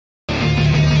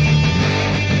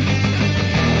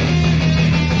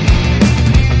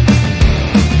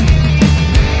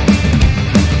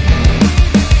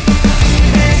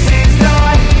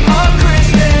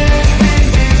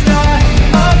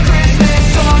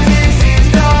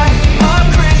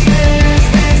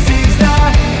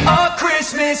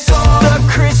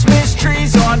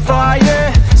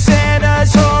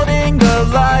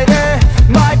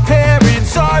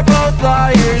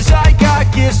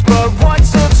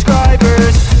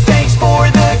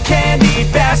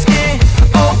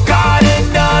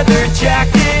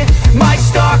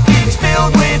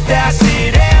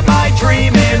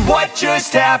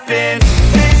happen.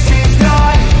 This is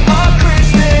not a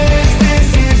Christmas. This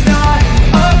is not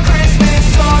a Christmas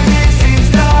song. This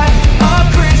is not a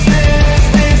Christmas.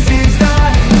 This is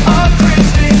not a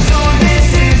Christmas song.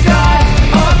 This is not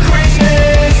a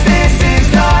Christmas. This is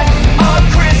not a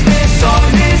Christmas song.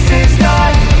 This is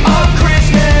not a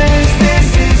Christmas. This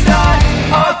is not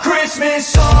a Christmas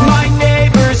song. My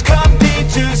neighbors compete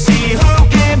to see who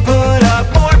can put up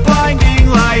more blinding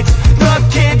lights. The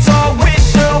kids all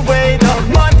wish away the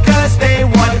month 'cause they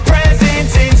want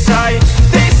presents in sight.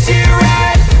 This year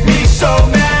had me so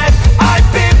mad, I've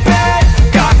been bad,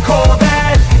 got coal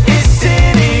that is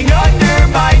sitting under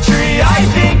my tree. I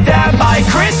think that my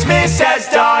Christmas has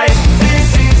died. This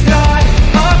is not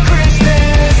a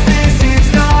Christmas. This is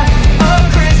not a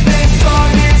Christmas song.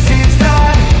 This is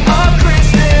not a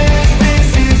Christmas. This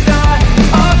is not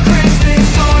a Christmas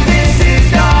song. This is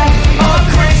not a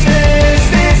Christmas.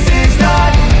 This is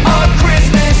not a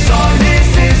Christmas song. This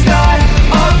is not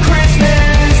a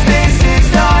Christmas. This is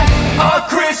not a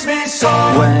Christmas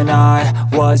song. When I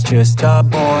was just a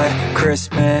boy,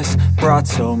 Christmas brought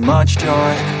so much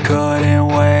joy. Couldn't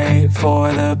wait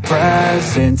for the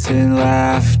presents and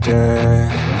laughter.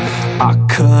 I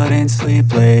couldn't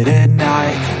sleep late at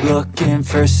night, looking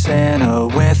for Santa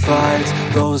with lights.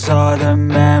 Those are the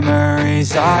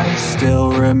memories I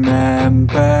still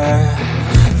remember.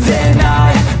 Then I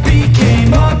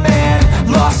became a man,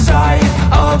 lost sight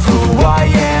of who I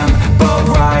am, but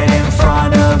right in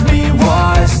front of